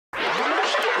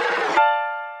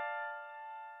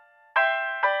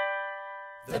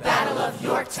Battle of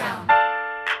Yorktown,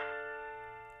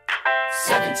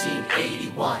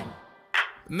 1781.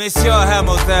 Monsieur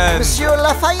Hamilton, Monsieur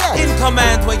Lafayette, in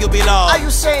command where you belong. Are you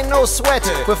saying no sweat?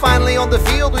 We're finally on the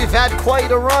field, we've had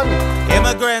quite a run.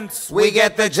 Immigrants, we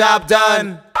get the job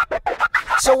done.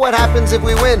 So what happens if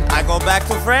we win? I go back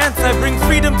to France, I bring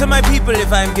freedom to my people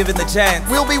if I'm given the chance.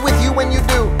 We'll be with you when you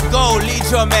do. Go, lead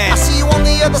your man. I see you on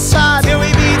the other side. Till we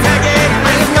meet again.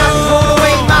 I am not throwing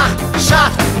away my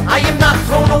shot. I am not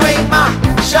throwing away my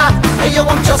shot. Hey yo,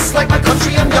 I'm just like my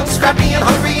country. I'm young, scrappy, and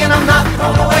hungry, and I'm not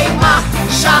throwing away my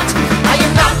shot. I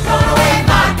am not throwing away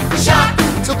my shot.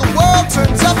 Till the world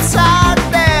turns upside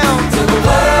down. Till the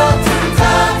world turns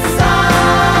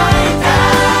upside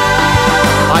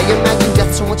down. I imagine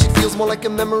death so much it feels more like a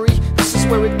memory. This is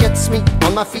where it gets me.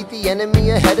 On my feet, the enemy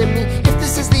ahead of me. If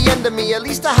this is the end of me, at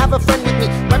least I have a friend with me.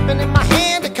 Weapon in my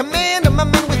hand, a command of my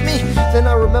men with me. Then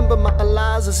I remember my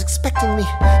Eliza's expecting me.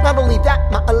 Not only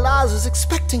that, my Eliza's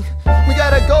expecting. We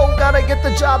gotta go, gotta get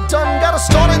the job done. Gotta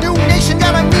start a new nation,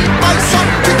 gotta meet my son.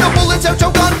 Take the bullets out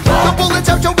your gun, the bullets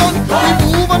out your gun. We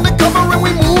move undercover and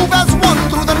we move as one.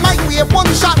 Through the night we have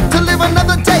one shot to live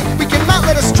another day. We cannot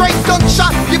let a stray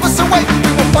gunshot give us away.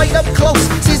 We will fight up close,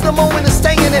 seize the moment and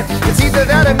stay in it. It's either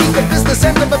that or meet the business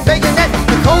end of a bayonet.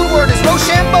 The code word is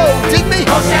Rochambeau, dig me?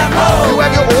 Rochambeau. You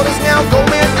have your orders now, go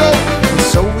man go. And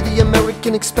so the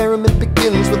American experiment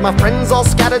begins, with my friends all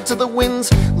scattered to the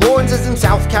winds. Lawrence is in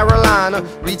South Carolina,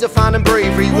 redefining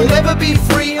bravery. We'll never be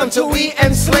free until we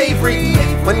end slavery.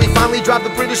 When we finally drive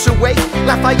the British away,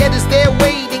 Lafayette is there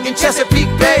waiting in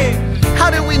Chesapeake Bay. How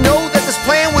did we know that this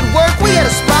plan would work? We had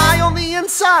a spy on the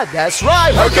inside, that's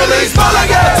right, Hercules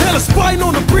Mulligan! I tell a spy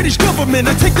on the British government.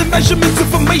 I take the measurements,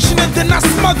 information, and then I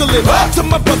smuggle it to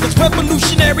my brother's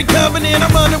revolutionary covenant. I'm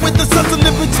running with the Sons of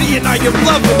Liberty and I am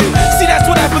loving it. See, that's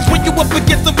what happens when you up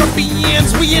against the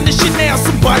ruffians. We in the shit now,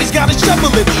 somebody's gotta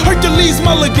shovel it. Hercules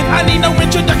Mulligan, I need no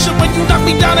introduction. When you knock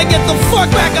me down, I get the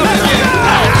fuck back up again.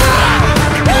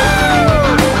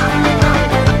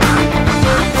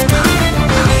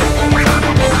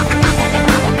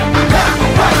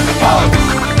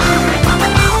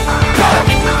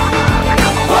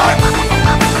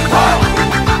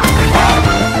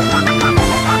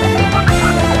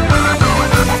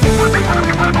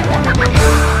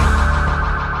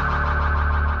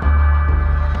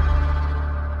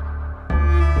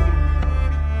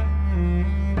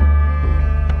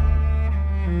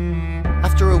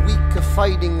 After a week of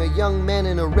fighting, a young man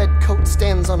in a red coat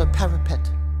stands on a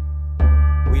parapet.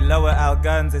 We lower our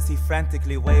guns as he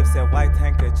frantically waves their white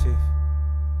handkerchief.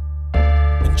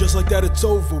 And just like that it's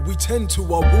over, we tend to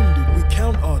our wounded, we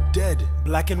count our dead.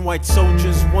 Black and white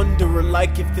soldiers wonder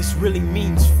alike if this really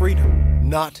means freedom.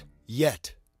 Not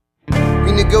yet.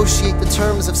 We negotiate the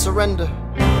terms of surrender.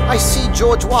 I see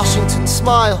George Washington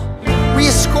smile. We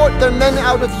escort their men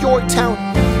out of Yorktown.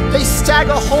 They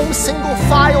stagger home single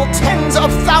file. Tens of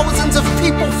thousands of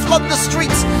people flood the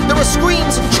streets. There are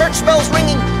screams and church bells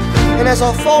ringing. And as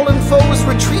our fallen foes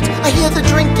retreat, I hear the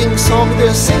drinking song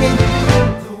they're singing.